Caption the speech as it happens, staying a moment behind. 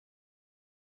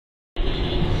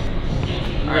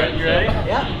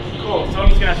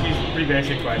pretty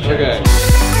basic question. Okay.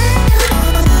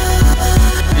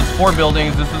 It's 4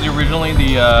 buildings. This is originally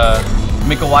the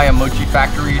Mikawaya Mochi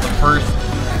Factory, the first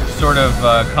sort of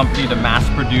company to mass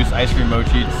produce ice cream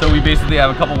mochi. So we basically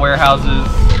have a couple warehouses,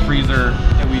 freezer,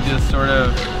 and we just sort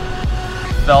of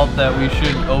felt that we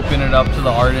should open it up to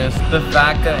the artists. The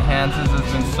fact that Hansen's has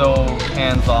been so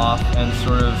hands-off and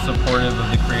sort of supportive of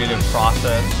the creative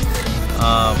process,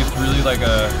 it's really like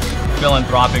a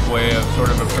philanthropic way of sort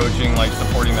of approaching like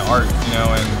supporting the arts, you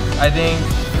know. And I think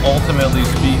ultimately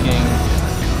speaking,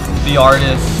 the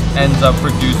artist ends up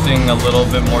producing a little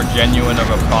bit more genuine of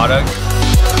a product.